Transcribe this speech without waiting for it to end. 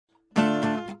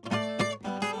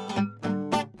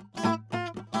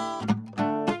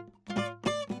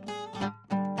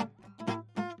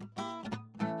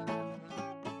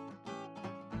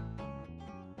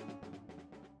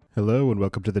Hello and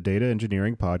welcome to the Data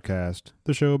Engineering Podcast,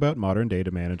 the show about modern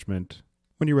data management.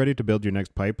 When you're ready to build your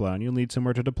next pipeline, you'll need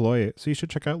somewhere to deploy it, so you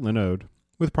should check out Linode.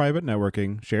 With private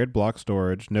networking, shared block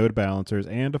storage, node balancers,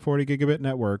 and a 40 gigabit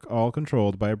network, all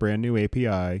controlled by a brand new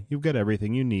API, you've got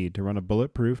everything you need to run a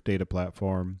bulletproof data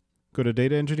platform. Go to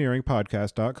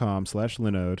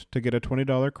dataengineeringpodcast.com/Linode to get a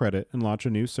 $20 credit and launch a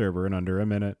new server in under a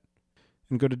minute.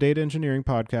 And go to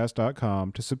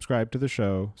dataengineeringpodcast.com to subscribe to the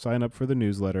show, sign up for the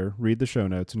newsletter, read the show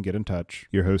notes, and get in touch.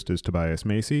 Your host is Tobias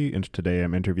Macy, and today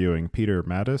I'm interviewing Peter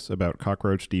Mattis about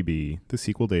Cockroach DB, the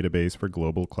SQL database for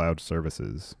global cloud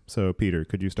services. So, Peter,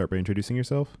 could you start by introducing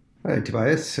yourself? Hi,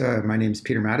 Tobias. My name is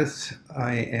Peter Mattis.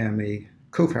 I am a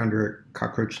co-founder at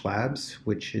Cockroach Labs,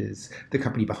 which is the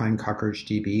company behind Cockroach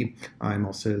DB. I'm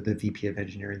also the VP of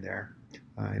engineering there.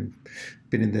 I've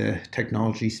been in the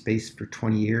technology space for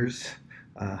 20 years.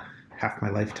 Half my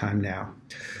lifetime now.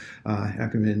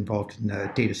 I've been involved in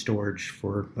data storage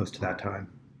for most of that time.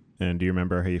 And do you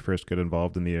remember how you first got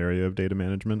involved in the area of data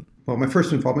management? Well, my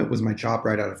first involvement was my job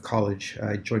right out of college.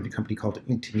 I joined a company called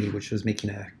Ink2Me, which was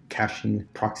making a caching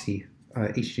proxy,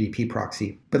 HTTP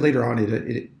proxy. But later on,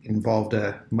 it involved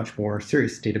a much more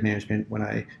serious data management when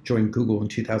I joined Google in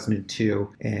 2002.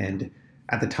 And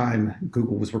at the time,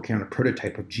 Google was working on a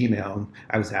prototype of Gmail, and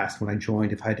I was asked when I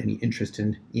joined if I had any interest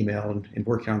in email and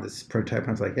working on this prototype. And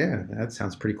I was like, yeah, that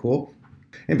sounds pretty cool.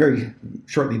 And very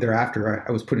shortly thereafter,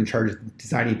 I was put in charge of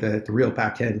designing the real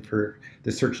backend for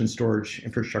the search and storage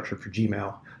infrastructure for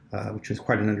Gmail, which was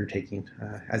quite an undertaking.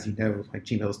 As you know,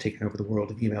 Gmail has taken over the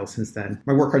world of email since then.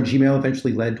 My work on Gmail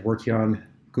eventually led to working on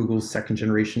Google's second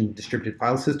generation distributed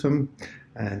file system,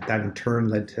 and that in turn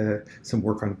led to some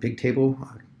work on Bigtable.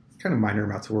 Kind of minor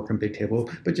amounts of work on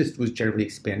Bigtable, but just was generally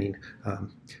expanding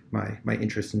my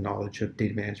interest and knowledge of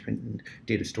data management and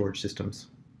data storage systems.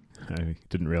 I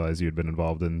didn't realize you had been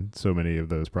involved in so many of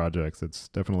those projects. It's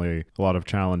definitely a lot of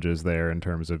challenges there in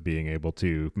terms of being able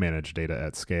to manage data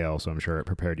at scale, so I'm sure it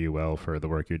prepared you well for the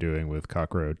work you're doing with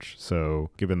Cockroach.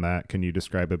 So given that, can you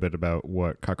describe a bit about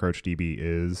what Cockroach DB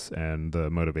is and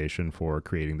the motivation for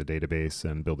creating the database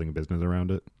and building a business around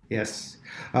it? Yes.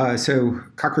 So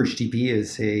Cockroach DB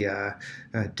is a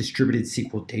distributed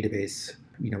SQL database.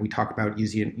 We talk about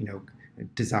using,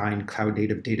 design cloud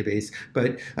native database,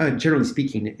 but generally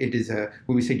speaking, it is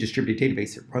when we say distributed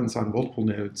database, it runs on multiple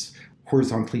nodes,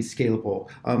 horizontally scalable,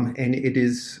 and it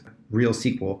is real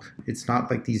SQL. It's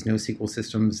not like these NoSQL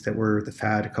systems that were the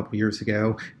fad a couple years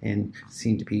ago and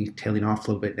seem to be tailing off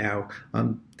a little bit now.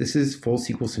 This is full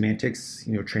SQL semantics,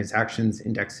 transactions,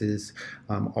 indexes,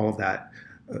 all of that.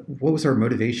 What was our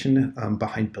motivation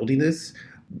behind building this?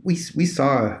 We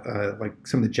saw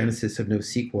some of the genesis of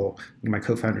NoSQL. My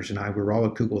co-founders and I, we were all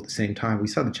at Google at the same time. We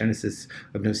saw the genesis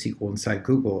of NoSQL inside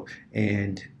Google,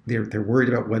 and they're worried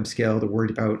about web scale. They're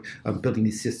worried about building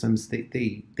these systems.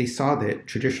 They saw that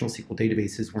traditional SQL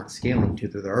databases weren't scaling due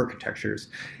to their architectures,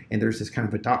 and there's this kind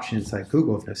of adoption inside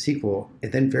Google of NoSQL.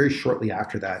 And then very shortly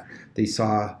after that, they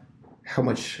saw how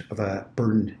much of a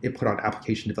burden it put on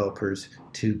application developers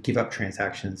to give up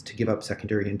transactions, to give up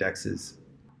secondary indexes.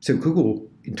 So Google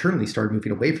internally started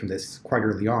moving away from this quite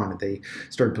early on. They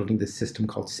started building this system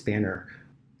called Spanner.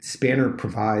 Spanner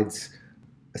provides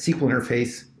a SQL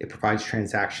interface, it provides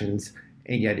transactions,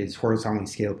 and yet is horizontally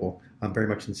scalable, very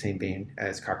much in the same vein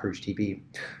as Cockroach DB.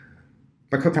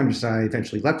 My co-founders and I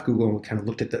eventually left Google and kind of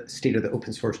looked at the state of the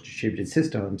open source distributed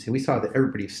systems, and we saw that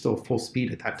everybody was still full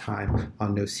speed at that time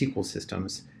on NoSQL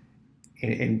systems.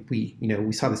 And we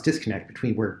saw this disconnect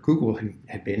between where Google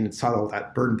had been and saw all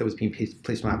that burden that was being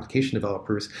placed on application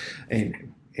developers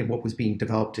and what was being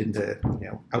developed in the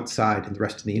outside in the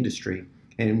rest of the industry.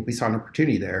 And we saw an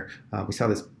opportunity there. We saw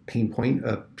this pain point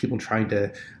of people trying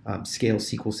to scale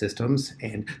SQL systems,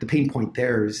 and the pain point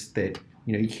there is that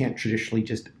you can't traditionally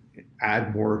just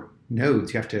add more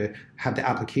nodes. You have to have the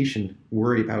application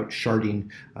worry about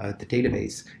sharding the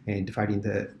database and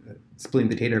splitting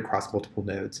the data across multiple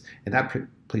nodes. And that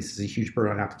places a huge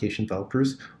burden on application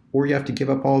developers. Or you have to give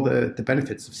up all the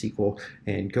benefits of SQL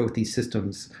and go with these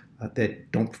systems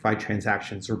that don't provide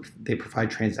transactions, or they provide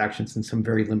transactions in some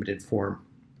very limited form.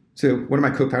 So one of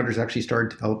my co-founders actually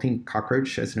started developing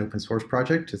Cockroach as an open source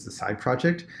project, as a side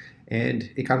project. And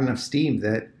it got enough steam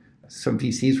that some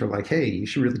VCs were like, hey, you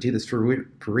should really do this for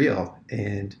real.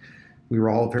 And we were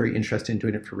all very interested in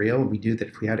doing it for real. And we knew that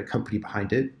if we had a company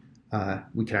behind it,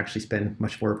 we could actually spend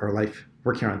much more of our life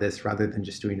working on this rather than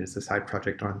just doing it as a side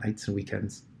project on nights and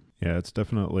weekends. Yeah, it's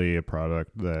definitely a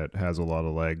product that has a lot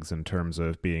of legs in terms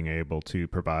of being able to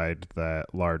provide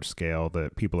that large scale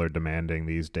that people are demanding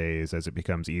these days as it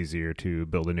becomes easier to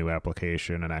build a new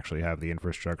application and actually have the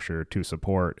infrastructure to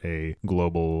support a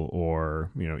global or,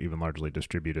 even largely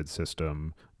distributed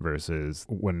system versus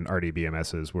when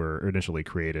RDBMSs were initially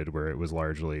created, where it was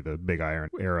largely the big iron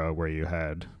era where you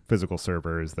had physical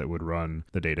servers that would run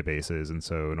the databases. And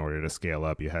so in order to scale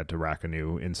up, you had to rack a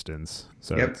new instance.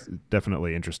 So It's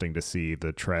definitely interesting to see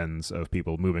the trends of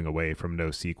people moving away from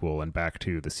NoSQL and back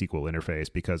to the SQL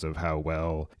interface because of how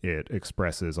well it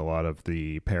expresses a lot of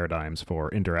the paradigms for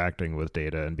interacting with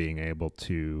data and being able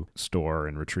to store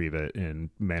and retrieve it in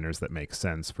manners that make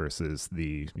sense versus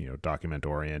the, document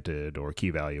oriented or key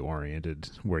value oriented,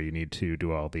 where you need to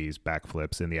do all these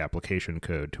backflips in the application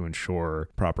code to ensure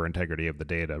proper integrity of the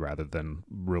data rather than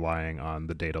relying on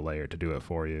the data layer to do it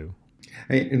for you.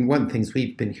 And one of the things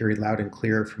we've been hearing loud and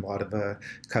clear from a lot of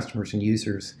customers and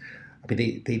users, I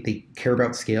mean, they care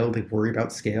about scale, they worry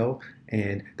about scale,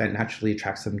 and that naturally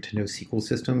attracts them to NoSQL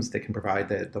systems that can provide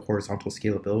the horizontal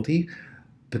scalability.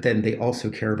 But then they also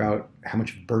care about how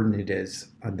much burden it is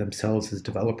on themselves as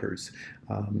developers.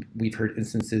 We've heard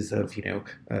instances of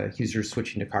users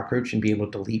switching to Cockroach and being able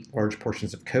to delete large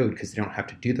portions of code because they don't have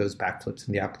to do those backflips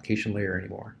in the application layer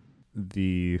anymore.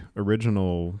 The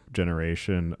original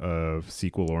generation of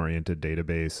SQL-oriented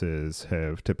databases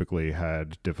have typically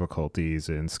had difficulties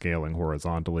in scaling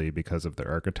horizontally because of their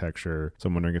architecture. So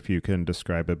I'm wondering if you can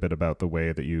describe a bit about the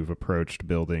way that you've approached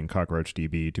building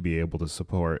CockroachDB to be able to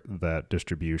support that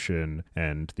distribution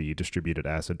and the distributed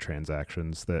ACID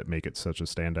transactions that make it such a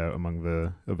standout among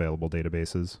the available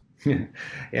databases.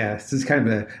 Yeah, this is kind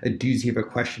of a doozy of a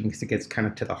question because it gets kind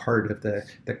of to the heart of the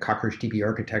CockroachDB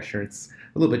architecture. It's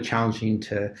a little bit challenging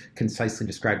to concisely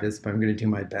describe this, but I'm going to do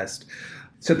my best.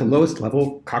 So at the lowest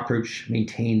level, Cockroach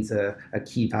maintains a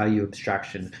key value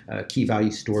abstraction, a key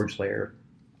value storage layer.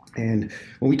 And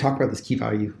when we talk about this key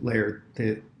value layer,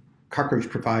 the Cockroach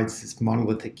provides this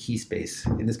monolithic key space.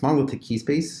 In this monolithic key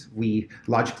space, we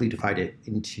logically divide it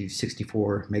into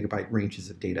 64 megabyte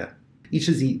ranges of data. Each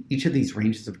of these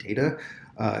ranges of data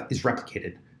is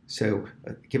replicated. So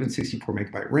given 64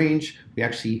 megabyte range, we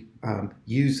actually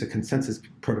use a consensus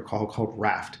protocol called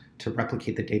Raft to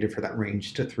replicate the data for that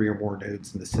range to 3 or more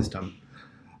nodes in the system.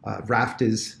 Raft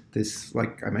is this,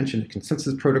 like I mentioned, a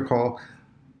consensus protocol.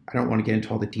 I don't want to get into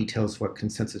all the details of what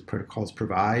consensus protocols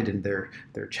provide and their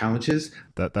challenges.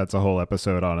 That's a whole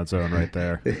episode on its own right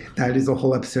there. That is a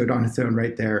whole episode on its own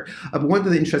right there. But one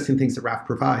of the interesting things that Raft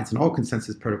provides, and all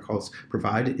consensus protocols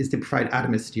provide, is they provide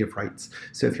atomicity of writes.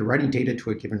 So if you're writing data to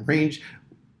a given range,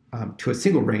 to a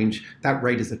single range, that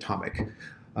write is atomic.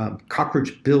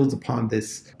 Cockroach builds upon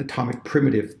this atomic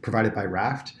primitive provided by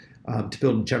Raft to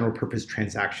build general purpose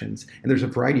transactions. And there's a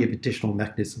variety of additional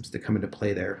mechanisms that come into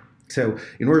play there. So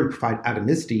in order to provide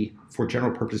atomicity for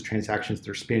general purpose transactions that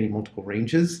are spanning multiple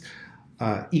ranges,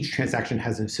 each transaction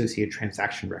has an associated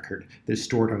transaction record that is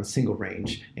stored on a single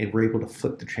range, and we're able to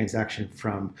flip the transaction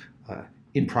from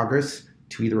in progress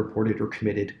to either reported or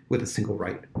committed with a single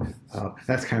write.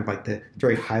 That's kind of like the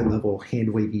very high level,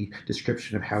 hand-wavy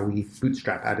description of how we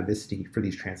bootstrap atomicity for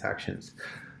these transactions.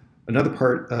 Another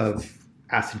part of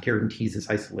ACID guarantees is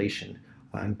isolation.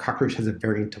 And Cockroach has a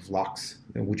variant of locks,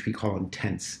 which we call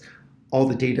intents. All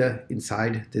the data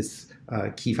inside this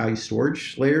key value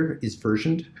storage layer is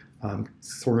versioned,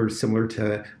 sort of similar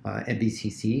to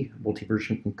MVCC,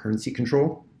 multi-version concurrency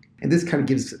control. And this kind of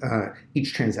gives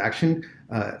each transaction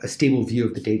a stable view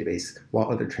of the database while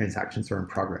other transactions are in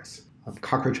progress.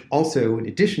 Cockroach also, in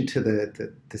addition to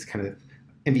this kind of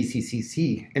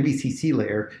MVCC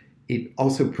layer, it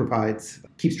also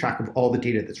keeps track of all the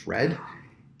data that's read.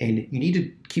 And you need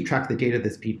to keep track of the data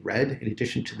that's being read in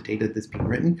addition to the data that's being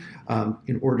written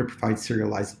in order to provide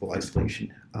serializable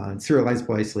isolation.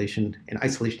 Serializable isolation and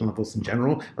isolation levels in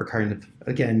general are kind of,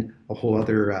 again, a whole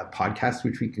other podcast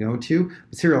which we can go into.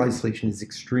 But serial isolation is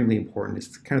extremely important.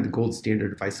 It's kind of the gold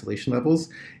standard of isolation levels.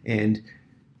 And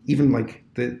even like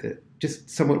the just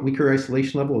somewhat weaker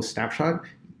isolation level of snapshot,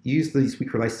 use these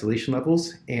weaker isolation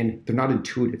levels, and they're not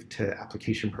intuitive to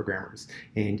application programmers.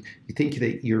 And you think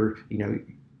that you're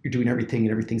doing everything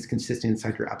and everything's consistent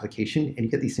inside your application, and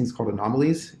you get these things called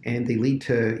anomalies, and they lead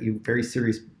to very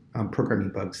serious programming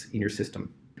bugs in your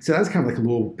system. So that's kind of like a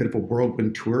little bit of a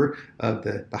whirlwind tour of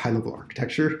the high-level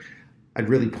architecture. I'd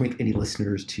really point any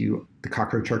listeners to the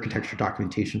Cockroach architecture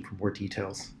documentation for more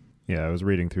details. Yeah, I was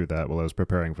reading through that while I was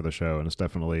preparing for the show, and it's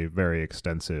definitely very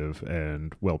extensive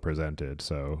and well presented,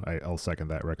 so I'll second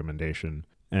that recommendation.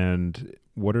 And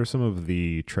what are some of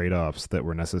the trade-offs that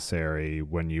were necessary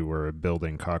when you were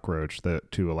building Cockroach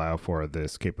to allow for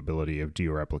this capability of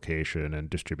georeplication and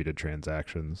distributed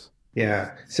transactions?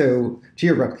 Yeah, so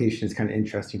georeplication is kind of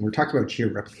interesting. We're talking about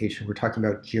georeplication. We're talking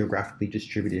about geographically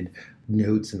distributed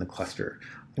nodes in the cluster.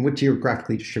 And what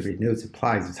geographically distributed nodes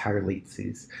implies is higher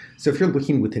latencies. So if you're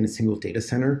looking within a single data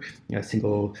center, a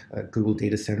single Google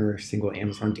data center, a single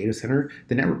Amazon data center,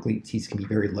 the network latencies can be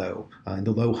very low, in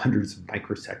the low hundreds of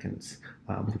microseconds,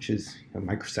 which is a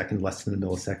microsecond less than a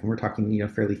millisecond. We're talking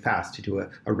fairly fast to do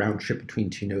a round trip between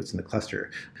two nodes in the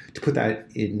cluster. To put that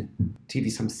in, to give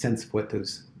you some sense of what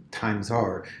those times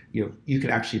are, you could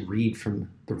actually read from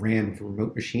the RAM of a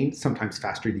remote machine sometimes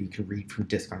faster than you can read from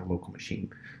disk on a local machine.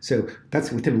 So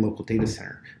that's within a local data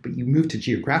center. But you move to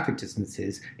geographic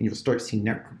distances and you'll start seeing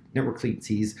network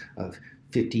latencies of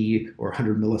 50 or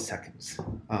 100 milliseconds.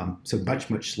 So much,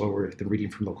 much slower than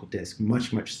reading from local disk,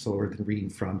 much, much slower than reading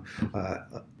from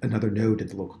another node at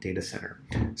the local data center.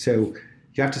 So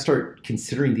you have to start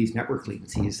considering these network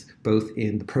latencies both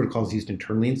in the protocols used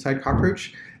internally inside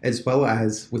Cockroach as well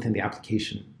as within the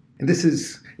application. And this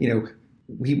is,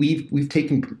 we've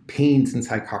taken pains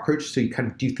inside Cockroach, so you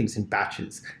kind of do things in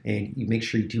batches and you make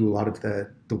sure you do a lot of the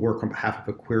work on behalf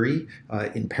of a query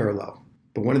in parallel.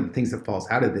 But one of the things that falls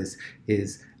out of this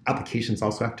is applications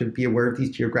also have to be aware of these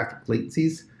geographic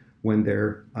latencies when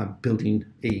they're building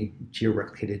a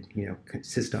georeplicated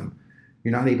system.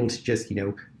 You're not able to just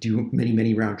do many,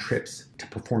 many round trips to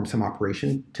perform some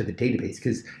operation to the database,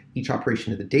 because each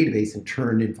operation of the database in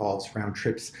turn involves round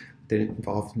trips that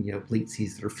involve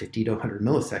latencies that are 50 to 100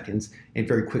 milliseconds, and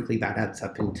very quickly that adds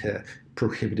up into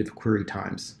prohibitive query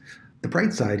times. The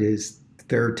bright side is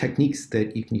there are techniques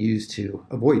that you can use to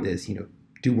avoid this.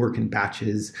 Do work in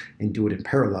batches and do it in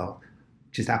parallel.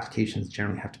 Just applications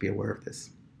generally have to be aware of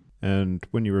this. And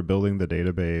when you were building the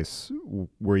database,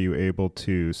 were you able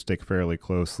to stick fairly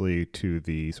closely to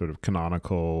the sort of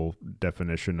canonical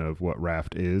definition of what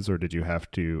Raft is, or did you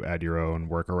have to add your own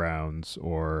workarounds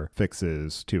or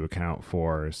fixes to account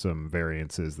for some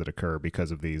variances that occur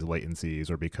because of these latencies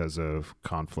or because of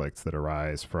conflicts that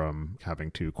arise from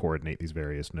having to coordinate these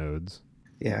various nodes?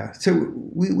 Yeah, so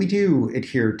we do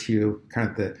adhere to kind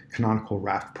of the canonical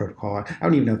Raft protocol. I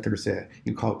don't even know if there's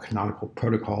you call it canonical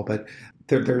protocol, but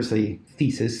there's a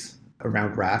thesis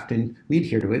around Raft, and we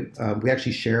adhere to it. We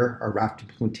actually share our Raft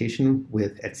implementation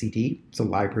with etcd. It's a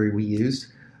library we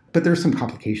use, but there's some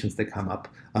complications that come up.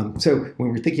 So when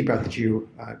we're thinking about the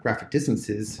geographic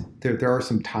distances, there are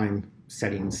some time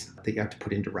settings that you have to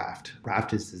put into Raft.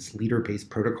 Raft is this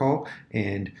leader-based protocol,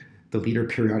 and the leader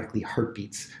periodically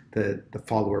heartbeats the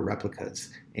follower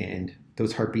replicas, and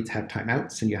those heartbeats have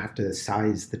timeouts, and you have to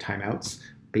size the timeouts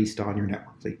based on your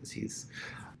network latencies.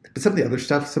 But some of the other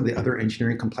stuff, some of the other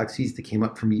engineering complexities that came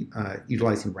up from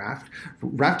utilizing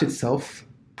Raft itself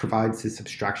provides this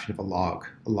abstraction of a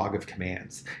log of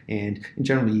commands. And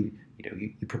generally,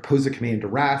 you propose a command to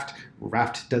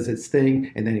Raft does its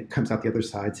thing, and then it comes out the other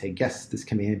side saying, yes, this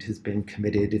command has been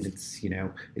committed and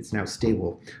it's now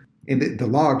stable. And the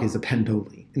log is append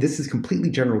only. And this is completely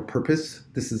general purpose.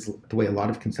 This is the way a lot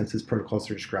of consensus protocols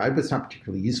are described, but it's not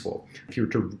particularly useful. If you were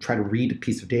to try to read a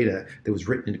piece of data that was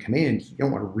written in a command, you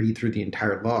don't want to read through the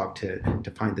entire log to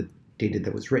find the data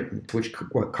that was written, which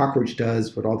what Cockroach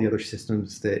does, what all the other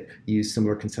systems that use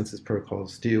similar consensus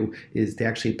protocols do, is they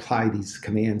actually apply these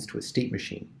commands to a state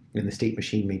machine. And the state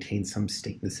machine maintains some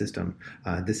state in the system.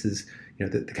 This is,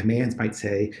 the commands might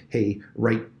say, hey,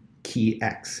 write key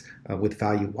X with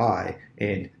value Y,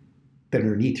 and then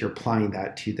underneath you're applying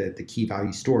that to the key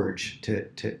value storage to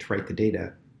write the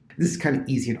data. This is kind of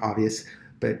easy and obvious,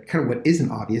 but kind of what isn't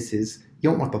obvious is you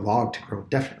don't want the log to grow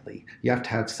indefinitely. You have to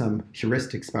have some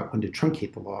heuristics about when to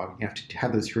truncate the log. You have to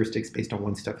have those heuristics based on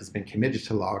when stuff has been committed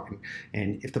to log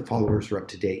and if the followers are up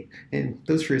to date. And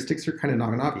those heuristics are kind of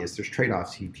non-obvious. There's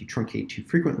trade-offs. If you truncate too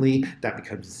frequently, that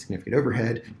becomes a significant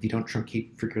overhead. If you don't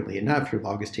truncate frequently enough, your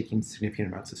log is taking significant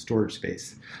amounts of storage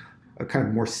space. A kind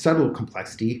of more subtle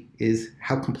complexity is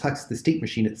how complex the state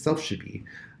machine itself should be.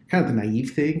 Kind of the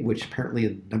naive thing, which apparently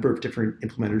a number of different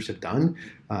implementers have done,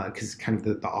 because kind of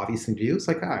the obvious thing to do is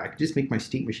like, I can just make my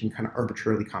state machine kind of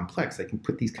arbitrarily complex. I can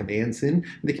put these commands in, and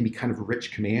they can be kind of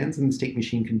rich commands, and the state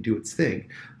machine can do its thing.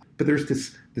 But there's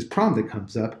this problem that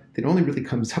comes up that only really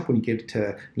comes up when you get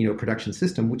to a production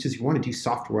system, which is you want to do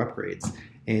software upgrades.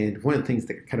 And one of the things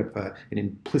that kind of an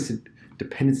implicit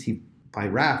dependency by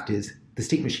Raft is the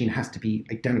state machine has to be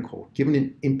identical. Given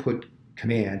an input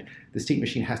command, the state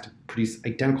machine has to produce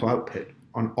identical output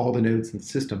on all the nodes in the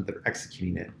system that are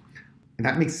executing it. And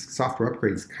that makes software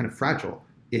upgrades kind of fragile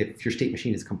if your state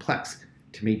machine is complex.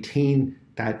 To maintain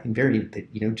that invariant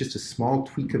that, just a small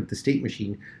tweak of the state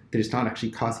machine that is not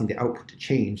actually causing the output to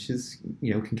change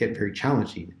can get very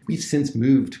challenging. We've since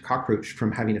moved Cockroach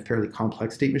from having a fairly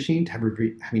complex state machine to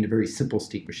having a very simple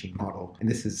state machine model. And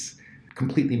this is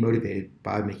completely motivated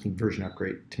by making version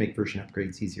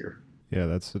upgrades easier. Yeah,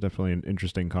 that's definitely an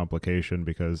interesting complication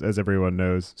because, as everyone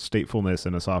knows, statefulness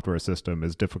in a software system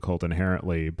is difficult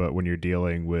inherently, but when you're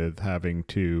dealing with having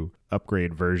to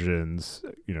upgrade versions,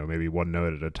 maybe one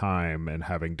node at a time, and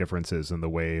having differences in the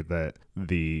way that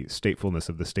the statefulness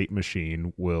of the state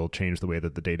machine will change the way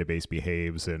that the database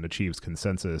behaves and achieves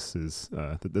consensus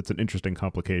that's an interesting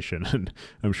complication, and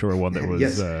I'm sure one that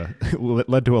was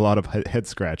led to a lot of head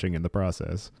scratching in the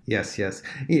process. Yes.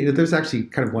 There's actually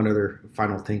kind of one other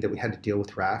final thing that we had to deal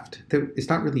with Raft. It's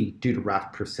not really due to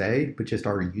Raft per se, but just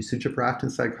our usage of Raft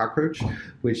inside Cockroach,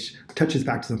 which touches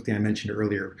back to something I mentioned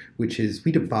earlier, which is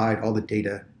we divide all the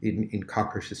data in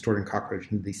Cockroach is stored in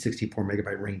Cockroach in these 64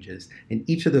 megabyte ranges. And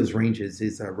each of those ranges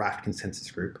is a Raft consensus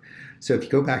group. So if you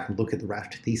go back and look at the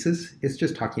Raft thesis, it's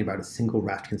just talking about a single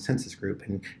Raft consensus group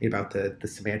and about the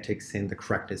semantics and the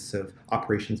correctness of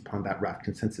operations upon that Raft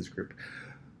consensus group.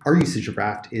 Our usage of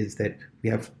Raft is that we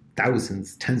have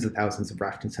thousands, tens of thousands of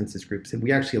Raft consensus groups, and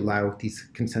we actually allow these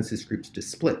consensus groups to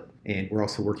split. And we're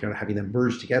also working on having them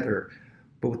merge together.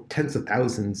 But with tens of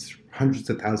thousands, hundreds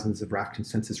of thousands of Raft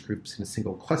consensus groups in a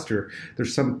single cluster,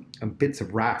 there's some bits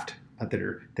of Raft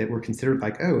that were considered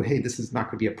like, oh, hey, this is not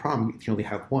going to be a problem if you only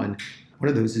have one. One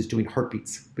of those is doing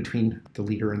heartbeats between the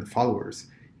leader and the followers.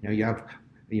 You have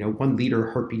one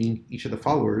leader heartbeating each of the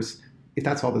followers. If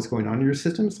that's all that's going on in your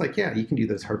system, it's like, yeah, you can do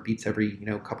those heartbeats every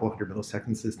couple hundred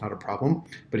milliseconds. It's not a problem.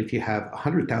 But if you have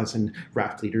 100,000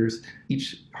 Raft leaders,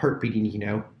 each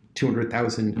heartbeating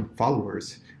 200,000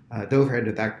 followers, the overhead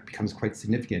of that becomes quite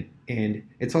significant. And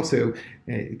it's also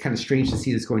kind of strange to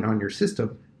see this going on in your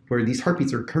system where these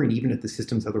heartbeats are occurring even if the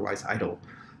system's otherwise idle.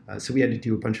 So we had to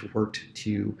do a bunch of work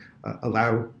to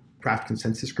allow Raft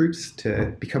consensus groups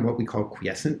to become what we call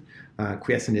quiescent.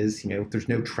 Quiescent is, if there's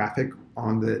no traffic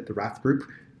on the Raft group,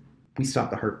 we stop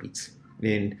the heartbeats.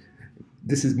 And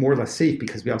this is more or less safe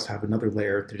because we also have another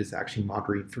layer that is actually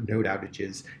monitoring for node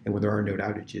outages. And when there are node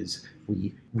outages,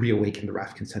 we reawaken the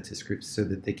Raft consensus groups so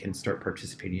that they can start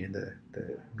participating in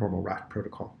the normal Raft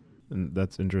protocol. And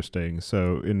that's interesting.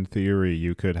 So in theory,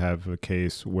 you could have a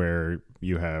case where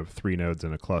you have 3 nodes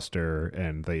in a cluster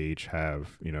and they each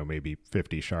have, maybe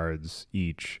 50 shards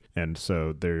each. And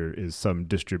so there is some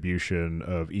distribution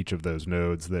of each of those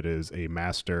nodes that is a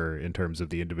master in terms of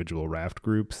the individual Raft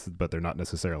groups, but they're not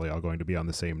necessarily all going to be on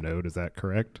the same node. Is that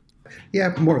correct?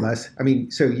 Yeah, more or less. I mean,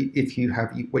 so if you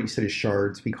have what you said is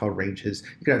shards, we call ranges.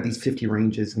 You could have these 50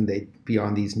 ranges and they'd be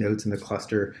on these nodes in the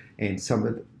cluster, and some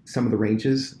of the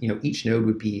ranges, each node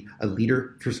would be a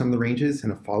leader for some of the ranges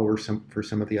and a follower for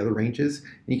some of the other ranges.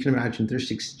 And you can imagine they're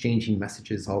just exchanging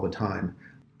messages all the time.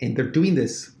 And they're doing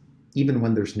this even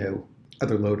when there's no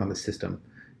other load on the system.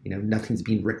 Nothing's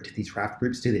being written to these Raft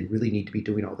groups. Do they really need to be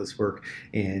doing all this work?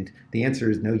 And the answer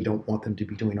is no, you don't want them to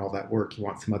be doing all that work. You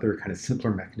want some other kind of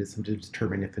simpler mechanism to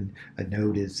determine if a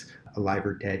node is alive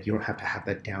or dead. You don't have to have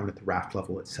that down at the Raft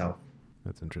level itself.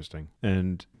 That's interesting.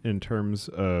 And in terms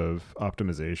of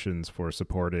optimizations for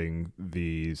supporting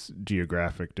these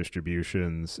geographic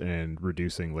distributions and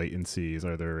reducing latencies,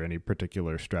 are there any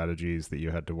particular strategies that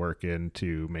you had to work in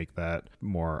to make that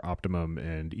more optimum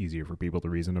and easier for people to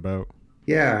reason about?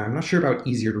 Yeah, I'm not sure about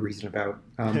easier to reason about.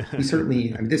 We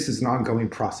certainly, this is an ongoing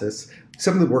process.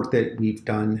 Some of the work that we've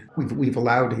done, we've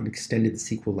allowed an extended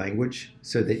SQL language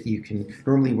so that you can,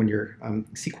 normally when you're,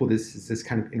 SQL this is this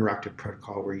kind of interactive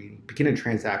protocol where you begin a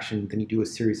transaction, then you do a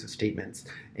series of statements.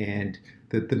 And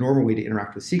the normal way to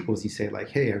interact with SQL is you say like,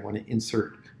 hey, I want to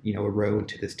insert, a row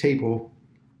into this table.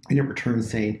 And it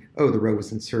returns saying, oh, the row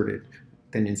was inserted.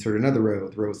 Then insert another row,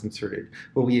 the row is inserted.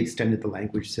 Well, we extended the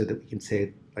language so that we can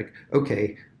say, like,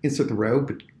 okay, insert the row,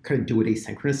 but kind of do it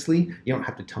asynchronously. You don't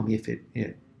have to tell me if it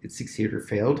succeeded or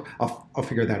failed. I'll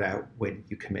figure that out when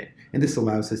you commit. And this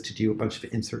allows us to do a bunch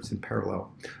of inserts in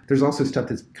parallel. There's also stuff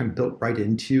that's kind of built right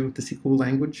into the SQL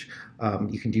language.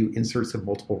 You can do inserts of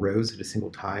multiple rows at a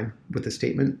single time with a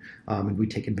statement. And we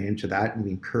take advantage of that, and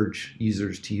we encourage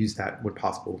users to use that when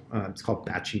possible. It's called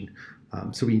batching.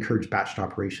 So we encourage batched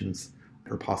operations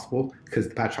are possible because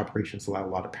the batch operations allow a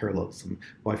lot of parallelism.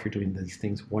 Well, if you're doing these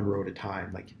things one row at a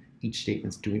time, like each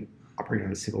statement's operating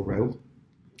on a single row,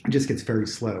 it just gets very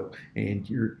slow, and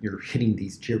you're hitting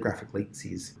these geographic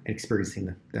latencies and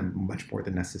experiencing them much more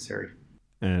than necessary.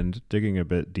 And digging a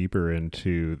bit deeper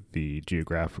into the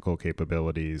geographical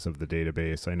capabilities of the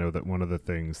database, I know that one of the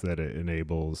things that it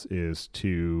enables is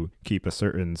to keep a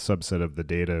certain subset of the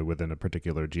data within a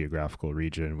particular geographical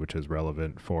region, which is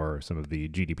relevant for some of the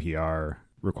GDPR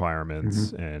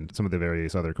requirements and some of the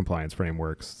various other compliance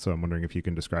frameworks. So I'm wondering if you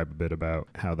can describe a bit about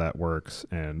how that works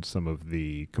and some of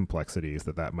the complexities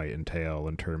that that might entail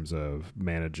in terms of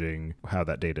managing how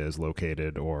that data is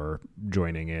located or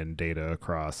joining in data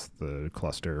across the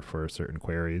cluster for certain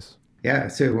queries. Yeah,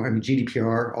 so I mean,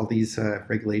 GDPR, all these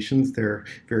regulations, they're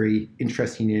very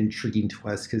interesting and intriguing to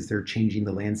us because they're changing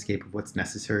the landscape of what's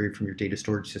necessary from your data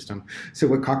storage system. So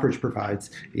what Cockroach provides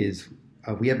is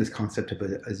we have this concept of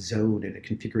a zone and a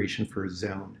configuration for a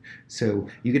zone. So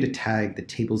you get to tag the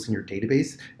tables in your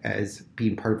database as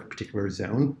being part of a particular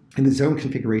zone. And the zone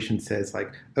configuration says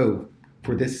like, oh,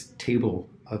 for this table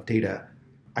of data,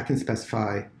 I can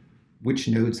specify which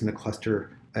nodes in the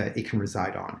cluster it can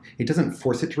reside on. It doesn't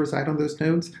force it to reside on those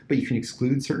nodes, but you can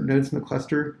exclude certain nodes in the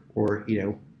cluster or,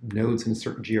 nodes in a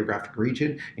certain geographic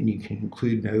region, and you can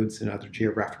include nodes in other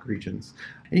geographic regions.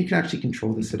 And you can actually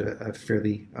control this at a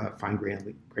fairly fine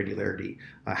granularity.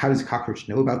 How does Cockroach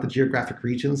know about the geographic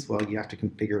regions? Well, you have to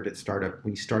configure it at startup.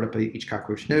 When you start up each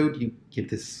Cockroach node, you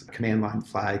give this command line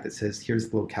flag that says,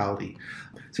 here's the locality.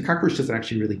 So Cockroach doesn't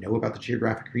actually really know about the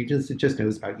geographic regions. It just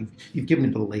knows about you've given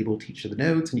it a label to each of the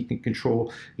nodes, and you can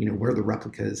control where the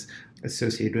replicas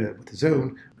associated with the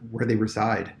zone, where they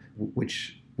reside,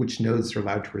 which nodes are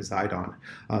allowed to reside on.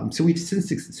 So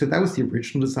that was the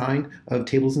original design of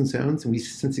tables and zones, and we've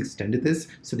since extended this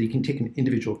so that you can take an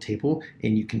individual table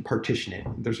and you can partition it.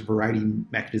 There's a variety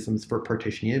of mechanisms for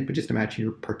partitioning it, but just imagine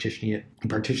you're partitioning it and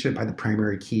partition it by the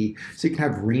primary key. So you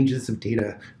can have ranges of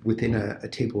data within a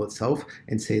table itself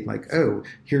and say like, oh,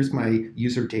 here's my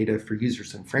user data for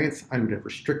users in France. I'm going to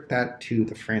restrict that to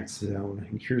the France zone.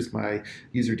 And here's my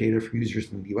user data for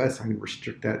users in the US. I'm going to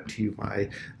restrict that to my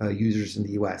users in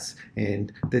the US.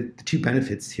 And the two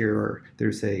benefits here are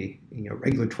there's a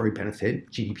regulatory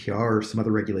benefit, GDPR or some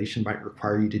other regulation might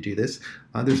require you to do this.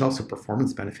 There's also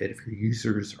performance benefit. If your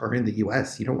users are in the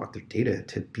US, you don't want their data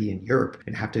to be in Europe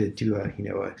and have to do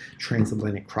a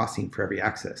transatlantic crossing for every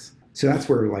access. So that's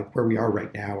where we are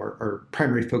right now. Our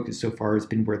primary focus so far has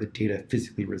been where the data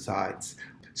physically resides.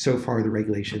 So far, the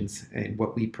regulations and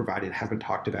what we provided haven't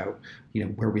talked about,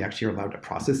 where we actually are allowed to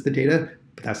process the data,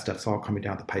 but that stuff's all coming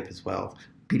down the pipe as well.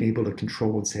 Being able to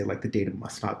control and say, the data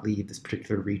must not leave this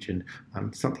particular region,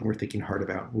 something we're thinking hard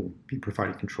about. We'll be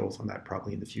providing controls on that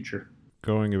probably in the future.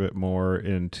 Going a bit more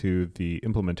into the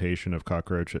implementation of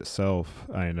Cockroach itself,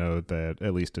 I know that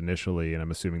at least initially, and I'm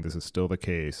assuming this is still the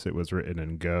case, it was written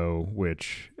in Go,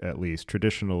 which at least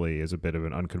traditionally is a bit of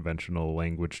an unconventional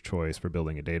language choice for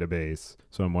building a database.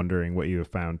 So I'm wondering what you have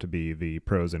found to be the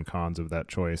pros and cons of that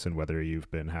choice and whether you've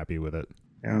been happy with it.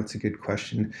 Yeah, that's a good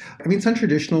question. I mean, it's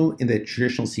untraditional in that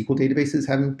traditional SQL databases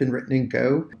haven't been written in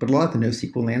Go, but a lot of the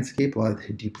NoSQL landscape, a lot of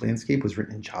the Hadoop landscape was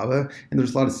written in Java, and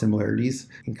there's a lot of similarities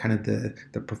in kind of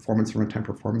the performance and runtime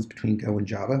performance between Go and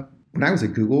Java. When I was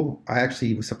at Google, I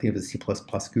actually was something of a C++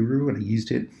 guru, and I used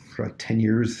it for 10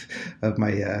 years of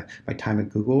my time at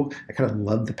Google. I kind of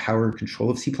loved the power and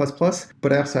control of C++,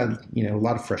 but I also had a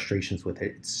lot of frustrations with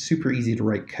it. It's super easy to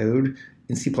write code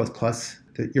in C++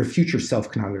 that your future self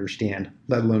cannot understand,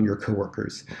 let alone your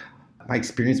coworkers. My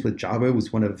experience with Java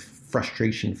was one of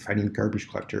frustration fighting the garbage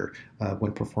collector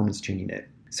when performance tuning it.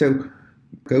 So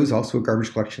Go is also a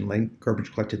garbage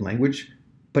collected language,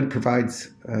 but it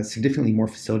provides significantly more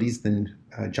facilities than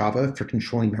Java for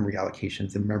controlling memory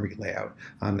allocations and memory layout.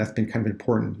 That's been kind of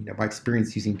important. My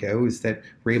experience using Go is that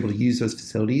we're able to use those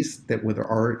facilities that when there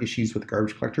are issues with the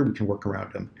garbage collector, we can work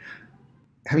around them.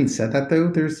 Having said that, though,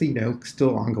 there's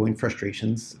still ongoing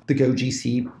frustrations. The Go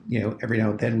GC, every now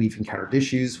and then we've encountered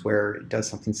issues where it does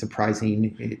something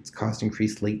surprising. It's caused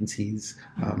increased latencies,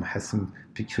 has some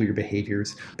peculiar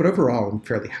behaviors. But overall, I'm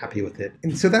fairly happy with it.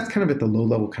 And so that's kind of at the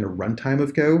low-level kind of runtime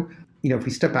of Go. If we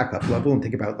step back up level and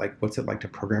think about what's it like to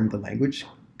program the language,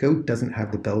 Go doesn't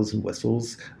have the bells and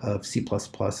whistles of C++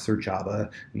 or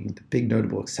Java. I mean, the big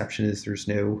notable exception is there's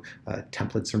no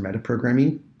templates or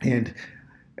metaprogramming. And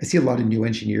I see a lot of new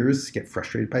engineers get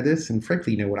frustrated by this. And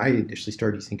frankly, when I initially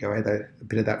started using Go, I had a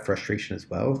bit of that frustration as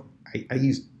well. I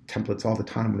used templates all the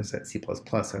time when I was at C++. I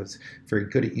was very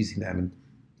good at using them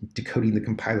and decoding the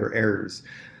compiler errors.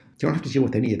 You don't have to deal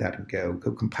with any of that in Go.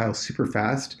 Go compiles super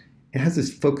fast. It has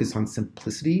this focus on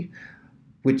simplicity,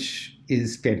 which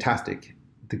is fantastic.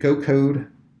 The Go code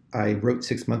I wrote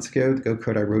 6 months ago, the Go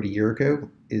code I wrote a year ago,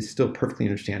 is still perfectly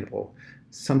understandable.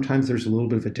 Sometimes there's a little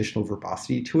bit of additional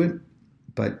verbosity to it,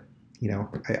 but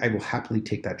I will happily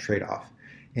take that trade-off.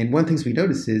 And one of the things we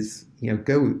notice is,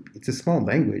 Go, it's a small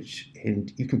language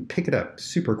and you can pick it up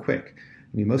super quick.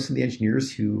 I mean, most of the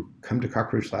engineers who come to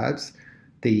Cockroach Labs,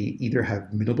 they either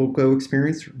have minimal Go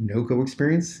experience or no Go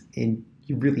experience. And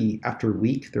you really, after a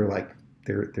week, they're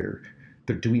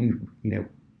doing,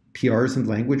 PRs in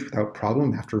language without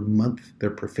problem. After a month, they're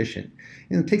proficient.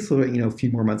 And it takes a few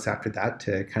more months after that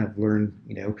to kind of learn,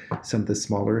 some of the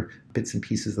smaller bits and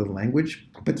pieces of the language.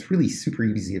 But it's really super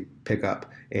easy to pick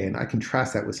up. And I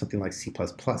contrast that with something like C++,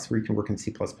 where you can work in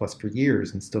C++ for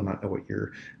years and still not know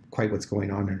what's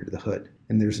going on under the hood.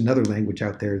 And there's another language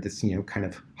out there that's, kind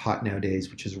of hot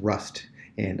nowadays, which is Rust.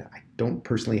 And I don't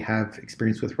personally have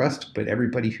experience with Rust, but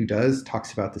everybody who does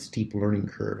talks about the steep learning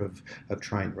curve of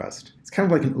trying Rust. It's kind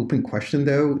of like an open question,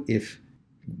 though.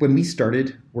 When we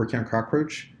started working on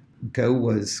Cockroach, Go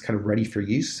was kind of ready for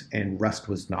use and Rust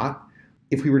was not.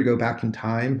 If we were to go back in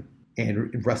time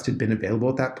and Rust had been available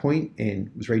at that point and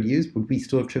was ready to use, would we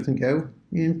still have chosen Go?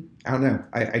 I don't know.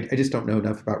 I just don't know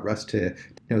enough about Rust to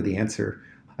know the answer.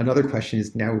 Another question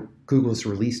is, now Google's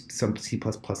released some C++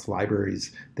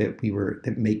 libraries that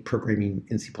make programming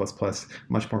in C++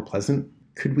 much more pleasant.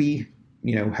 Could we,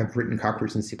 have written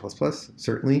Cockroach in C++?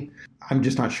 Certainly. I'm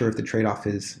just not sure if the trade-off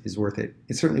is worth it.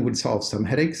 It certainly would solve some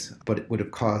headaches, but it would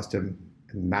have caused a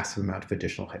massive amount of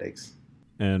additional headaches.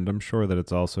 And I'm sure that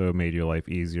it's also made your life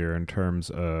easier in terms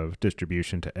of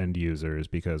distribution to end users,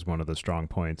 because one of the strong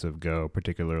points of Go,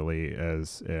 particularly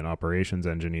as an operations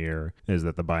engineer, is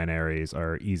that the binaries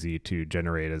are easy to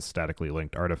generate as statically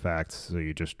linked artifacts. So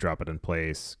you just drop it in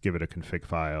place, give it a config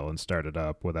file, and start it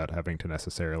up without having to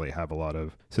necessarily have a lot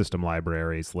of system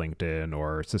libraries linked in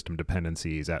or system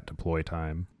dependencies at deploy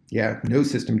time. Yeah, no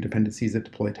system dependencies at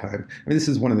deploy time. I mean, this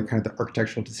is one of the kind of the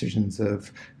architectural decisions of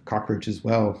Cockroach as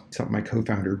well. Something my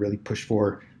co-founder really pushed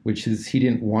for, which is he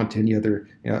didn't want any other,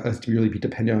 us to really be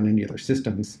dependent on any other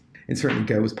systems. And certainly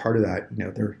Go is part of that.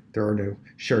 There are no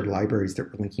shared libraries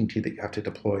that we're linking to that you have to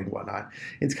deploy and whatnot.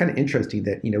 It's kind of interesting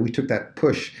that, we took that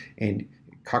push, and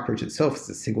Cockroach itself is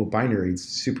a single binary. It's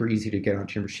super easy to get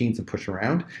onto your machines and push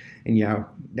around. And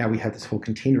now we have this whole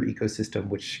container ecosystem,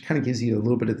 which kind of gives you a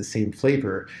little bit of the same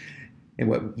flavor. And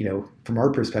what, from our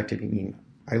perspective,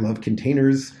 I love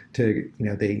containers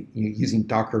using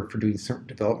Docker for doing certain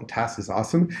development tasks is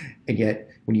awesome. And yet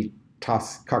when you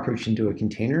toss Cockroach into a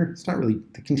container, it's not really,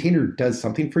 the container does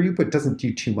something for you, but it doesn't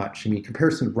do too much. I mean, in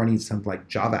comparison to running some like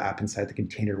Java app inside the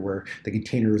container, where the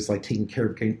container is like taking care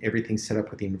of getting everything set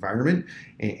up with the environment,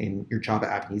 and your Java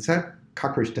app needs that,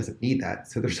 Cockroach doesn't need that.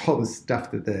 So there's all this stuff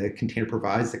that the container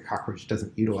provides that Cockroach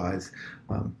doesn't utilize.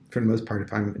 For the most part,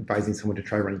 if I'm advising someone to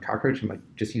try running Cockroach, I'm like,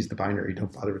 just use the binary,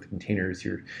 don't bother with the containers.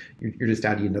 You're just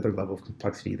adding another level of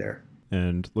complexity there.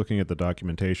 And looking at the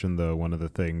documentation, though, one of the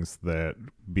things that,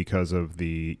 because of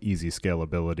the easy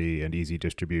scalability and easy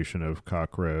distribution of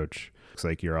Cockroach, looks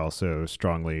like you're also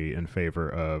strongly in favor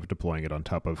of deploying it on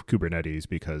top of Kubernetes,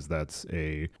 because that's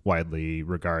a widely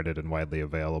regarded and widely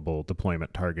available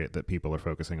deployment target that people are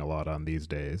focusing a lot on these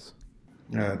days.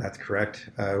 That's correct.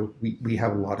 We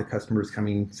have a lot of customers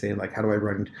coming saying, like, how do I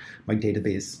run my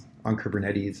database on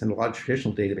Kubernetes? And a lot of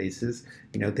traditional databases,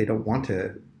 they don't want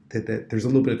to. There's a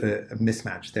little bit of a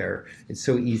mismatch there. It's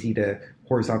so easy to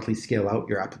horizontally scale out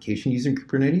your application using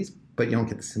Kubernetes, but you don't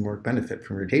get the similar benefit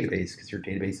from your database because your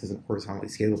database isn't horizontally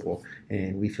scalable.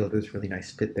 And we feel there's a really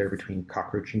nice fit there between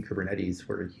Cockroach and Kubernetes,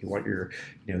 where you want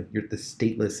the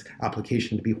stateless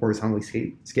application to be horizontally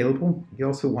scalable. You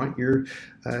also want your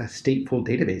stateful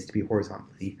database to be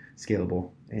horizontally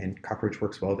scalable, and Cockroach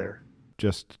works well there.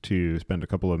 Just to spend a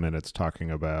couple of minutes talking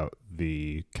about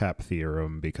the CAP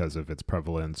theorem because of its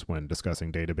prevalence when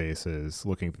discussing databases.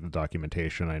 Looking through the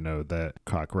documentation, I know that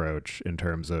Cockroach, in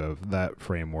terms of that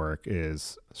framework,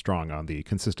 is strong on the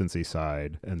consistency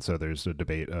side. And so there's a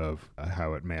debate of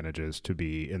how it manages to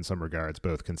be, in some regards,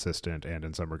 both consistent and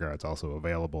in some regards also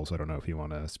available. So I don't know if you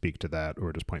want to speak to that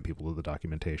or just point people to the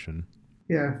documentation.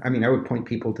 Yeah, I mean, I would point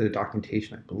people to the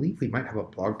documentation. I believe we might have a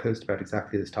blog post about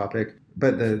exactly this topic.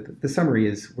 But the summary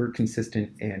is we're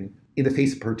consistent, and in the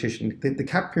face of partition, the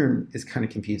CAP theorem is kind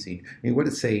of confusing. I mean, what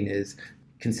it's saying is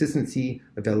consistency,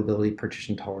 availability,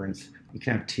 partition tolerance. You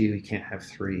can have 2, you can't have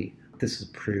 3. This is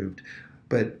proved.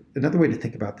 But another way to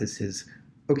think about this is,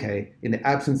 okay, in the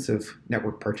absence of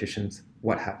network partitions,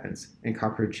 what happens? And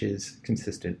Cockroach is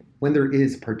consistent. When there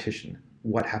is partition,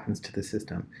 what happens to the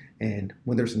system? And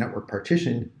when there's a network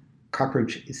partition,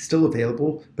 Cockroach is still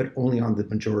available, but only on the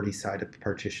majority side of the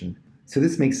partition. So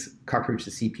this makes Cockroach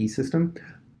the CP system.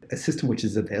 A system which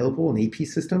is available, an AP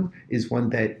system, is one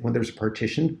that when there's a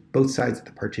partition, both sides of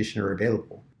the partition are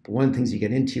available. But one of the things you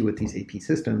get into with these AP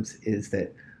systems is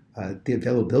that the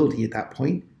availability at that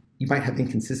point, you might have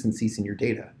inconsistencies in your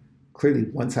data. Clearly,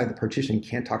 one side of the partition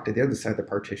can't talk to the other side of the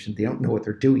partition. They don't know what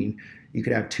they're doing. You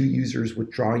could have two users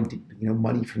withdrawing,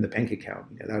 money from the bank account.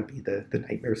 That would be the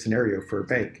nightmare scenario for a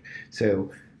bank.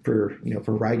 So for a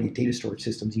variety of data storage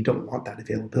systems, you don't want that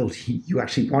availability. You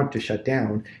actually want it to shut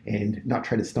down and not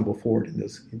try to stumble forward in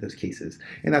those cases.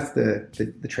 And that's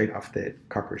the trade-off that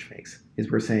Cockroach makes,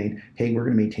 is we're saying, hey, we're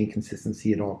going to maintain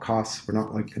consistency at all costs. We're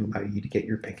not going to allow you to get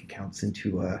your bank accounts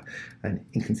into an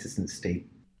inconsistent state.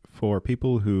 For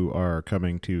people who are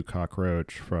coming to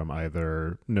Cockroach from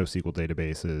either NoSQL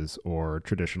databases or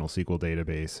traditional SQL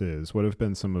databases, what have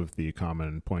been some of the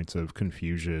common points of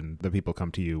confusion that people come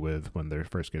to you with when they're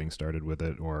first getting started with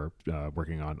it or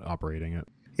working on operating it?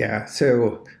 Yeah,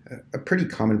 so a pretty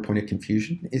common point of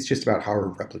confusion is just about how our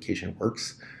replication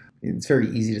works. It's very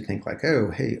easy to think like,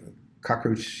 oh, hey,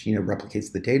 Cockroach,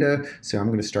 replicates the data. So I'm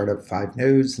going to start up 5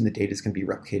 nodes, and the data is going to be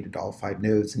replicated to all 5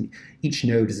 nodes. And each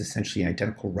node is essentially an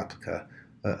identical replica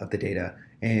of the data.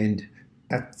 And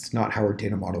that's not how our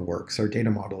data model works. Our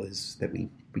data model is that we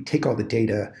take all the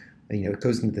data, and, it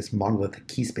goes into this monolithic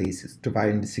key space. It's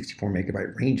divided into 64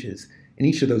 megabyte ranges. And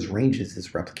each of those ranges is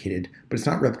replicated, but it's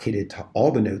not replicated to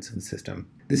all the nodes in the system.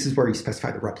 This is where you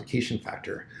specify the replication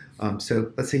factor.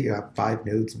 So let's say you have 5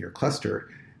 nodes in your cluster.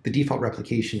 The default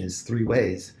replication is 3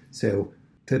 ways. So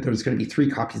there's going to be 3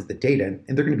 copies of the data, and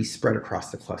they're going to be spread across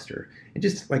the cluster. And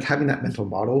just like having that mental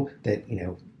model that,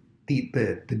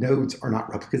 the nodes are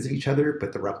not replicas of each other,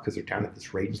 but the replicas are down at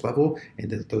this range level, and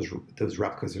those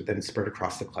replicas are then spread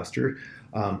across the cluster.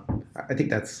 I think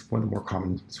that's one of the more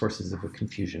common sources of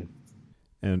confusion.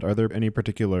 And are there any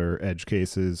particular edge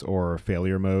cases or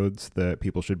failure modes that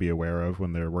people should be aware of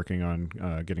when they're working on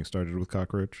getting started with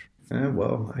Cockroach?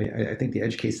 Well, I think the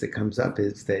edge case that comes up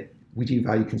is that we do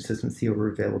value consistency over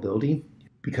availability.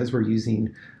 Because we're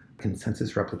using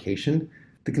consensus replication,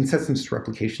 the consensus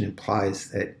replication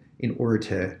implies that in order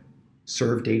to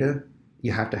serve data,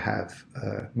 you have to have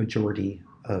a majority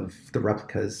of the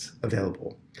replicas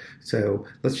available. So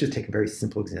let's just take a very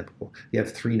simple example. You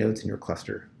have 3 nodes in your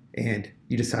cluster, and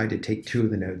you decide to take 2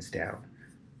 of the nodes down.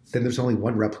 Then there's only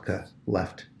 1 replica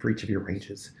left for each of your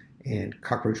ranges, and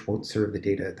Cockroach won't serve the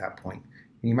data at that point.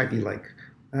 And you might be like,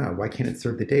 oh, why can't it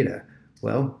serve the data?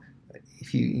 Well,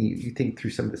 if you think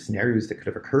through some of the scenarios that could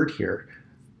have occurred here,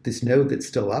 this node that's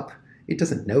still up, it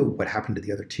doesn't know what happened to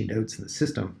the other 2 nodes in the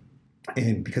system.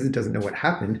 And because it doesn't know what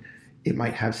happened, it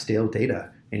might have stale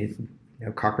data. And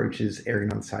Cockroach is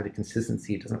erring on the side of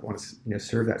consistency. It doesn't want to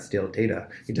serve that stale data.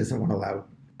 It doesn't want to allow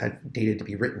that data to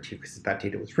be written to, because if that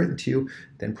data was written to,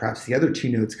 then perhaps the other 2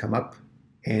 nodes come up,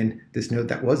 and this node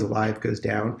that was alive goes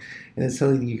down, and then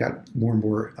suddenly you got more and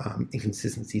more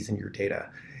inconsistencies in your data.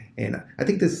 And I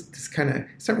think this kind of,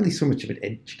 it's not really so much of an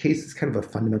edge case, it's kind of a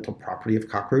fundamental property of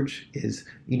Cockroach, is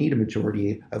you need a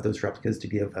majority of those replicas to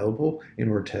be available in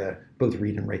order to both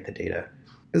read and write the data.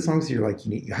 As long as you're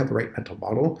you have the right mental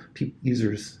model,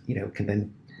 users, can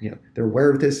then, they're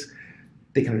aware of this,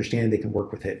 they can understand it, they can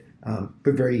work with it.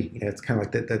 But it's kind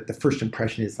of like the first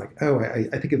impression is like, oh,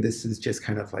 I think of this as just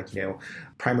kind of like,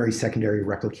 primary, secondary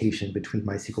replication between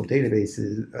MySQL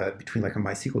databases, between like a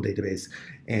MySQL database.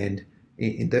 And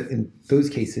in those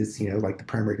cases, like the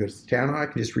primary goes down, I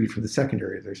can just read from the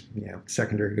secondary. There's,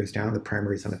 secondary goes down, the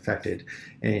primary is unaffected.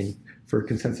 And for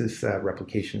consensus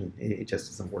replication, it just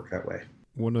doesn't work that way.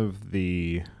 One of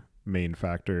the main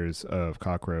factors of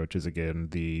Cockroach is, again,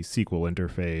 the SQL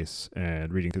interface,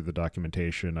 and reading through the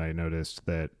documentation, I noticed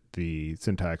that the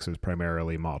syntax is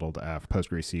primarily modeled after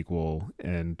PostgreSQL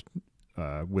and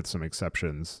with some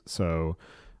exceptions. So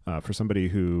for somebody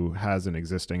who has an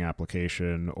existing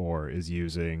application or is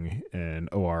using an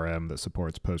ORM that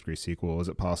supports PostgreSQL, is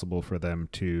it possible for them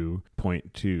to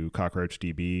point to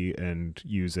CockroachDB and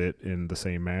use it in the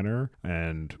same manner?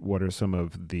 And what are some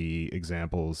of the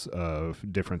examples of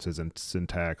differences in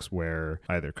syntax where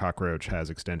either Cockroach has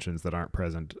extensions that aren't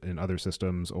present in other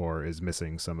systems or is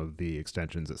missing some of the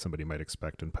extensions that somebody might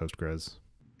expect in Postgres?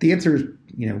 The answer is,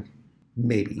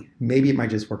 maybe. Maybe it might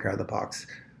just work out of the box.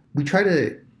 We try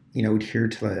to adhere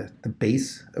to the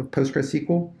base of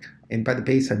PostgreSQL. And by the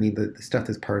base, I mean the stuff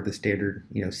that's part of the standard,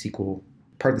 SQL,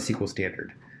 part of the SQL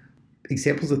standard.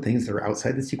 Examples of things that are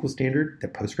outside the SQL standard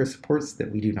that Postgres supports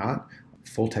that we do not: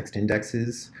 full text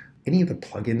indexes, any of the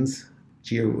plugins,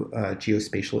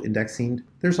 geospatial indexing.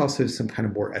 There's also some kind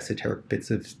of more esoteric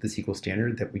bits of the SQL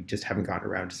standard that we just haven't gotten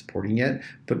around to supporting yet.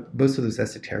 But most of those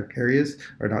esoteric areas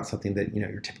are not something that,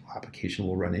 your typical application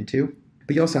will run into.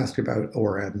 But you also asked about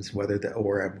ORMs, whether the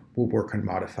ORM will work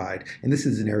unmodified. And this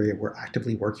is an area we're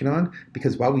actively working on,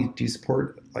 because while we do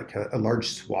support like a large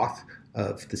swath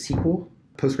of the SQL,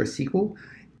 PostgreSQL,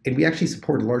 And we actually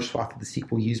support a large swath of the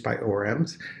SQL used by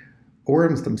ORMs.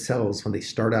 ORMs themselves, when they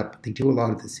start up, they do a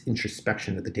lot of this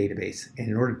introspection of the database. And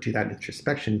in order to do that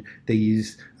introspection, they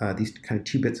use these kind of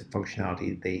two bits of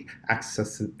functionality. They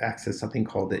access something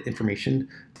called the information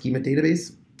schema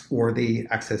database, or they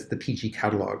access the PG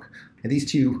catalog. And these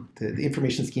two, the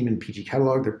information schema and PG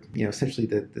catalog, they're essentially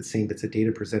the same bits of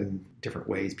data presented in different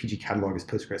ways. PG catalog is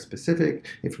Postgres specific.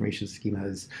 Information schema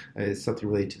is something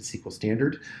related to the SQL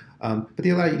standard. But they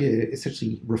allow you to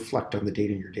essentially reflect on the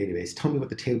data in your database. Tell me what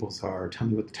the tables are. Tell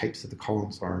me what the types of the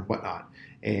columns are and whatnot.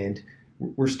 And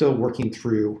we're still working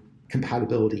through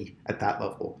compatibility at that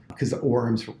level because the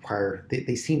ORMs require,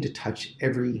 they seem to touch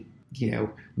every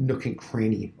nook and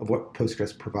cranny of what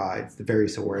Postgres provides, the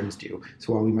various ORMs do.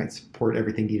 So while we might support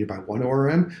everything needed by one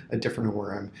ORM, a different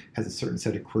ORM has a certain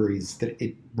set of queries that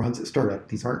it runs at startup.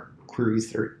 These aren't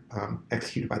queries that are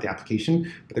executed by the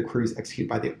application, but the queries executed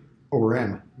by the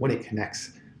ORM when it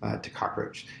connects to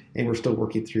Cockroach. And we're still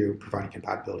working through providing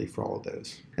compatibility for all of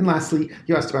those. And lastly,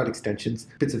 you asked about extensions,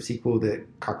 bits of SQL that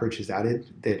Cockroach has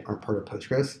added that aren't part of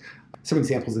Postgres. Some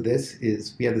examples of this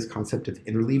is we have this concept of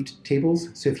interleaved tables.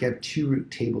 So if you have two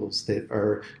tables that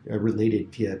are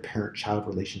related via parent-child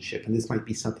relationship, and this might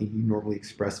be something you normally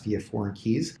express via foreign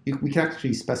keys, we can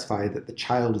actually specify that the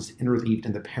child is interleaved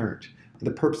in the parent.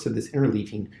 The purpose of this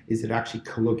interleaving is it actually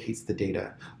co-locates the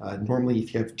data. Normally,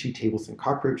 if you have two tables in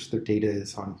Cockroach, their data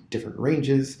is on different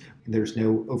ranges, and there's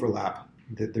no overlap,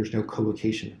 there's no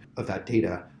co-location of that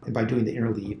data. And by doing the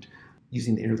interleaved,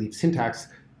 using the interleaved syntax,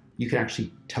 you can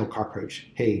actually tell Cockroach,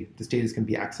 hey, this data is going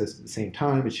to be accessed at the same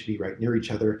time. It should be right near each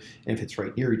other. And if it's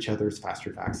right near each other, it's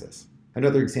faster to access.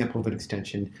 Another example of an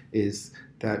extension is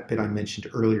that bit I mentioned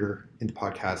earlier in the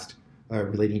podcast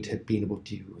relating to being able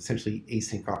to do essentially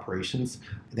async operations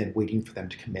and then waiting for them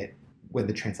to commit when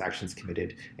the transaction is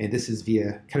committed. And this is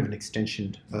via kind of an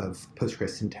extension of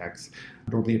Postgres syntax.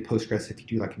 Normally in Postgres, if you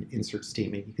do like an insert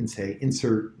statement, you can say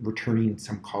insert returning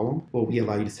some column. Well, we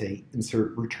allow you to say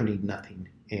insert returning nothing.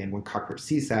 And when Cockroach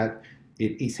sees that,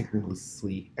 it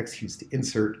asynchronously executes the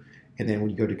insert. And then when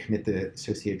you go to commit the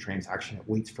associated transaction, it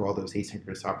waits for all those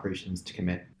asynchronous operations to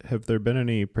commit. Have there been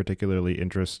any particularly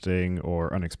interesting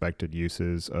or unexpected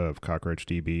uses of Cockroach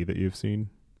DB that you've seen?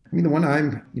 I mean, the one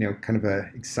I'm, kind of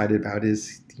excited about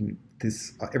is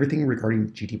this everything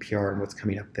regarding GDPR and what's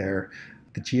coming up there,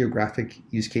 the geographic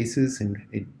use cases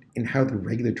and how the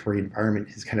regulatory environment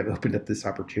has kind of opened up this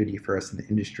opportunity for us in the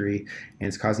industry, and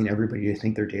it's causing everybody to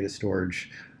think their data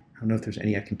storage. I don't know if there's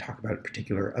any I can talk about in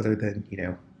particular other than,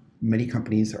 many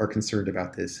companies are concerned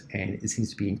about this, and it seems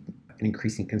to be an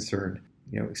increasing concern,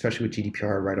 especially with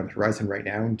GDPR right on the horizon right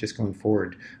now and just going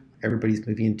forward. Everybody's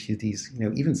moving into these,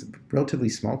 even some relatively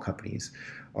small companies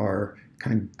are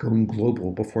kind of going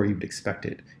global before you would expect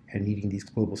it and needing these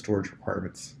global storage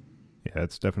requirements. Yeah,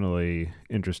 it's definitely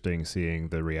interesting seeing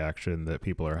the reaction that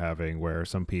people are having where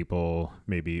some people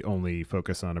maybe only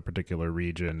focus on a particular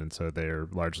region and so they're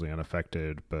largely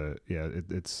unaffected. But yeah,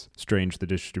 it's strange the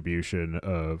distribution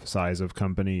of size of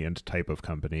company and type of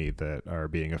company that are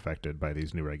being affected by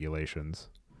these new regulations.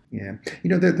 Yeah.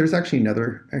 There's actually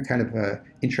another kind of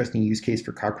interesting use case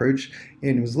for Cockroach,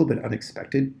 and it was a little bit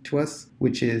unexpected to us,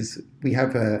 which is we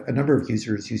have a number of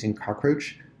users using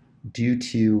Cockroach due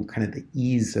to kind of the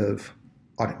ease of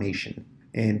automation.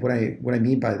 And what I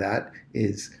mean by that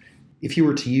is if you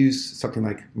were to use something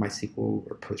like MySQL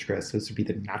or Postgres, those would be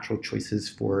the natural choices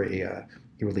for a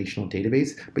relational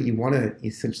database, but you want to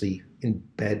essentially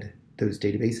embed those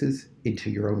databases into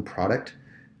your own product.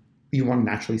 You want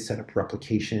to naturally set up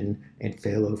replication and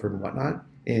failover and whatnot.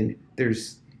 And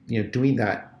there's, doing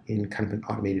that in kind of an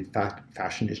automated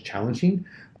fashion is challenging.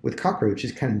 With Cockroach,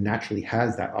 it kind of naturally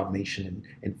has that automation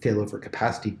and failover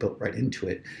capacity built right into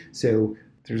it. So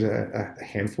there's a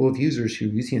handful of users who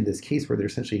are using in this case where they're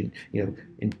essentially,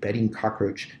 embedding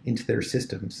Cockroach into their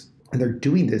systems. And they're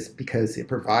doing this because it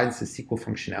provides the SQL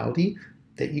functionality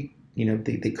that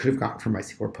they could have gotten from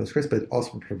MySQL or Postgres, but it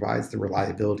also provides the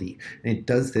reliability. And it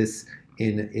does this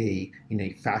in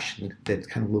a fashion that's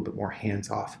kind of a little bit more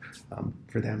hands-off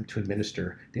for them to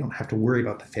administer. They don't have to worry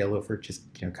about the failover. It just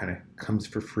kind of comes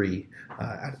for free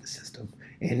out of the system.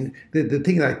 And the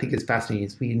thing that I think is fascinating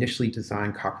is we initially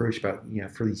designed Cockroach about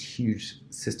for these huge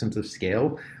systems of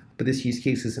scale, but this use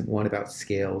case isn't one about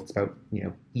scale. It's about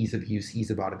ease of use, ease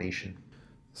of automation.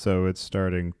 So it's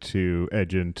starting to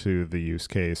edge into the use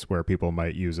case where people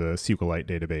might use a SQLite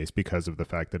database because of the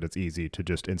fact that it's easy to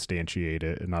just instantiate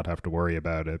it and not have to worry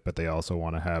about it. But they also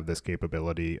want to have this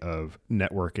capability of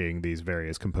networking these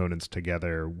various components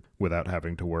together without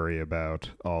having to worry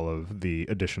about all of the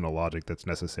additional logic that's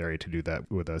necessary to do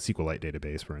that with a SQLite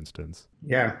database, for instance.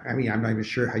 Yeah, I mean, I'm not even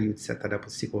sure how you would set that up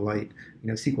with SQLite.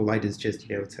 SQLite is just,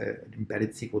 it's an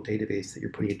embedded SQL database that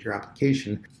you're putting into your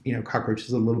application. Cockroach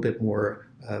is a little bit more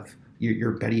of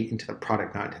you're embedding into the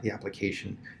product, not into the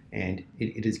application. And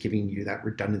it is giving you that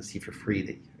redundancy for free.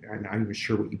 That I'm not even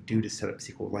sure what you do to set up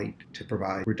SQLite to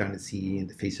provide redundancy in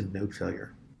the face of node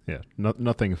failure. Yeah,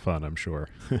 nothing fun, I'm sure.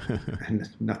 And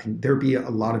nothing. There'd be a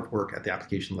lot of work at the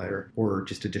application layer or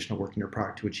just additional work in your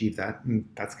product to achieve that. And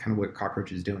that's kind of what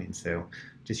Cockroach is doing. So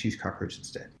just use Cockroach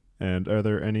instead. And are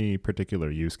there any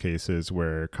particular use cases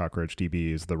where Cockroach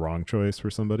DB is the wrong choice for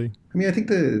somebody? I mean, I think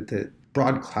the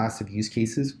broad class of use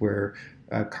cases where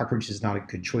Cockroach is not a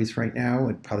good choice right now,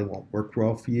 it probably won't work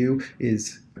well for you,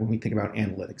 is when we think about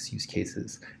analytics use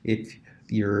cases. If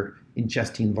you're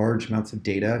ingesting large amounts of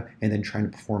data and then trying to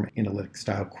perform analytic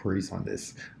style queries on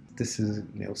this. This is,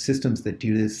 systems that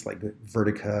do this like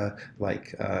Vertica,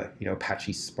 like,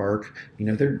 Apache Spark,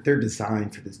 they're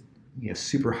designed for this,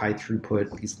 super high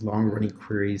throughput, these long running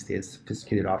queries. They have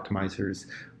sophisticated optimizers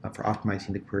for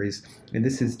optimizing the queries. And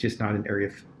this is just not an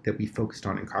area that we focused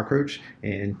on in Cockroach.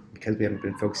 And because we haven't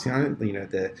been focusing on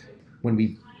it, when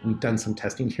we've done some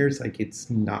testing here, it's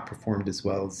not performed as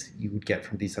well as you would get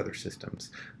from these other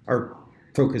systems. Our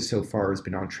focus so far has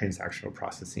been on transactional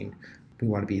processing. We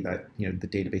want to be that, the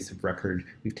database of record.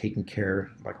 We've taken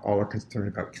care, like all are concerned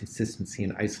about consistency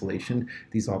and isolation.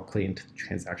 These all play into the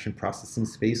transaction processing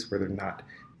space where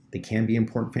they can be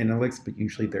important for analytics, but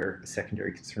usually they're a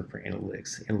secondary concern for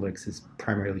analytics. Analytics is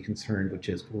primarily concerned with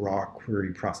just raw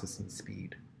query processing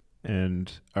speed.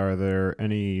 And are there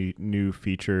any new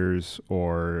features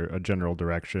or a general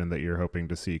direction that you're hoping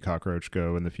to see Cockroach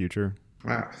go in the future?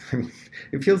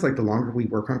 It feels like the longer we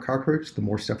work on Cockroach, the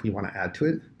more stuff we want to add to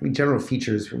it. General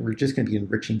features, we're just going to be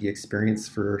enriching the experience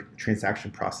for transaction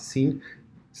processing.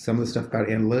 Some of the stuff about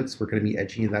analytics, we're going to be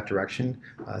edging in that direction.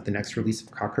 The next release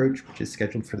of Cockroach, which is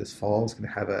scheduled for this fall, is going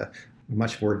to have a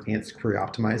much more advanced query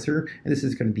optimizer. And this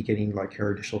is going to be getting like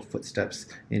our initial footsteps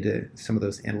into some of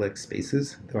those analytics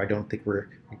spaces, though I don't think we're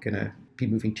going to be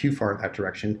moving too far in that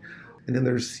direction. And then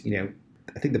there's,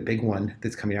 I think the big one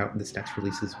that's coming out in this next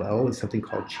release as well is something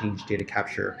called change data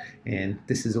capture. And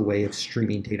this is a way of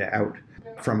streaming data out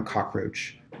from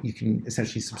Cockroach. You can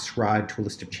essentially subscribe to a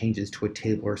list of changes to a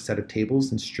table or a set of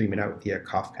tables and stream it out via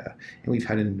Kafka. And we've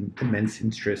had an immense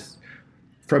interest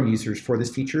from users for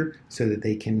this feature so that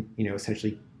they can,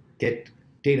 essentially get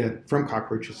data from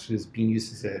Cockroach, which is being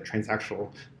used as a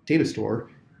transactional data store,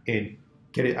 and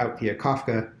get it out via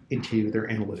Kafka into their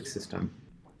analytics system.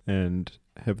 And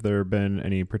have there been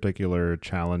any particular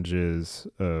challenges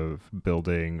of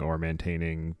building or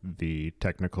maintaining the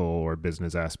technical or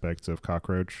business aspects of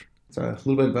Cockroach? It's a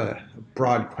little bit of a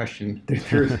broad question.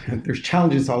 There's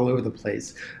challenges all over the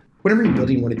place. Whenever you're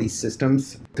building one of these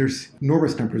systems, there's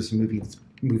enormous numbers of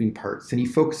moving parts, and you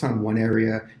focus on one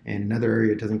area and another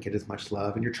area doesn't get as much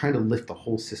love, and you're trying to lift the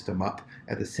whole system up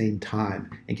at the same time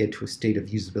and get to a state of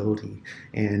usability.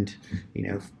 And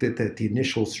the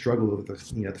initial struggle of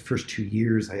the first 2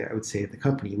 years, I would say, at the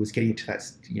company was getting to that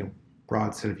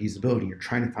broad set of usability. You're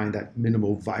trying to find that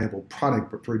minimal viable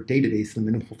product, but for a database, the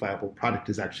minimal viable product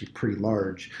is actually pretty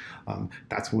large.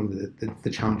 That's one of the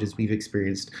challenges we've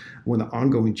experienced. One of the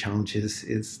ongoing challenges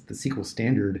is the SQL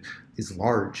standard is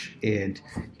large, and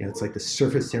it's like the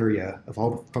surface area of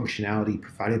all the functionality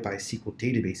provided by a SQL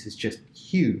database is just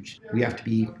huge. We have to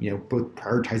be both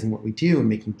prioritizing what we do and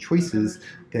making choices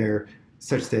there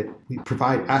such that we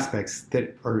provide aspects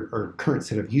that our current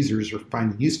set of users are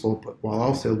finding useful, but while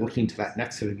also looking to that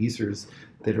next set of users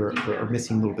that are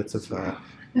missing little bits of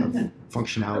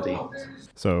functionality.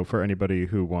 So for anybody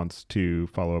who wants to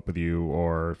follow up with you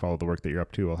or follow the work that you're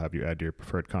up to, I'll have you add your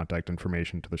preferred contact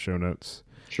information to the show notes.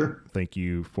 Sure. Thank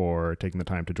you for taking the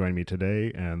time to join me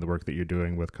today and the work that you're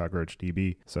doing with Cockroach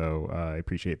DB. So I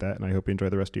appreciate that, and I hope you enjoy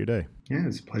the rest of your day. Yeah,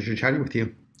 it's a pleasure chatting with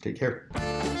you. Take care.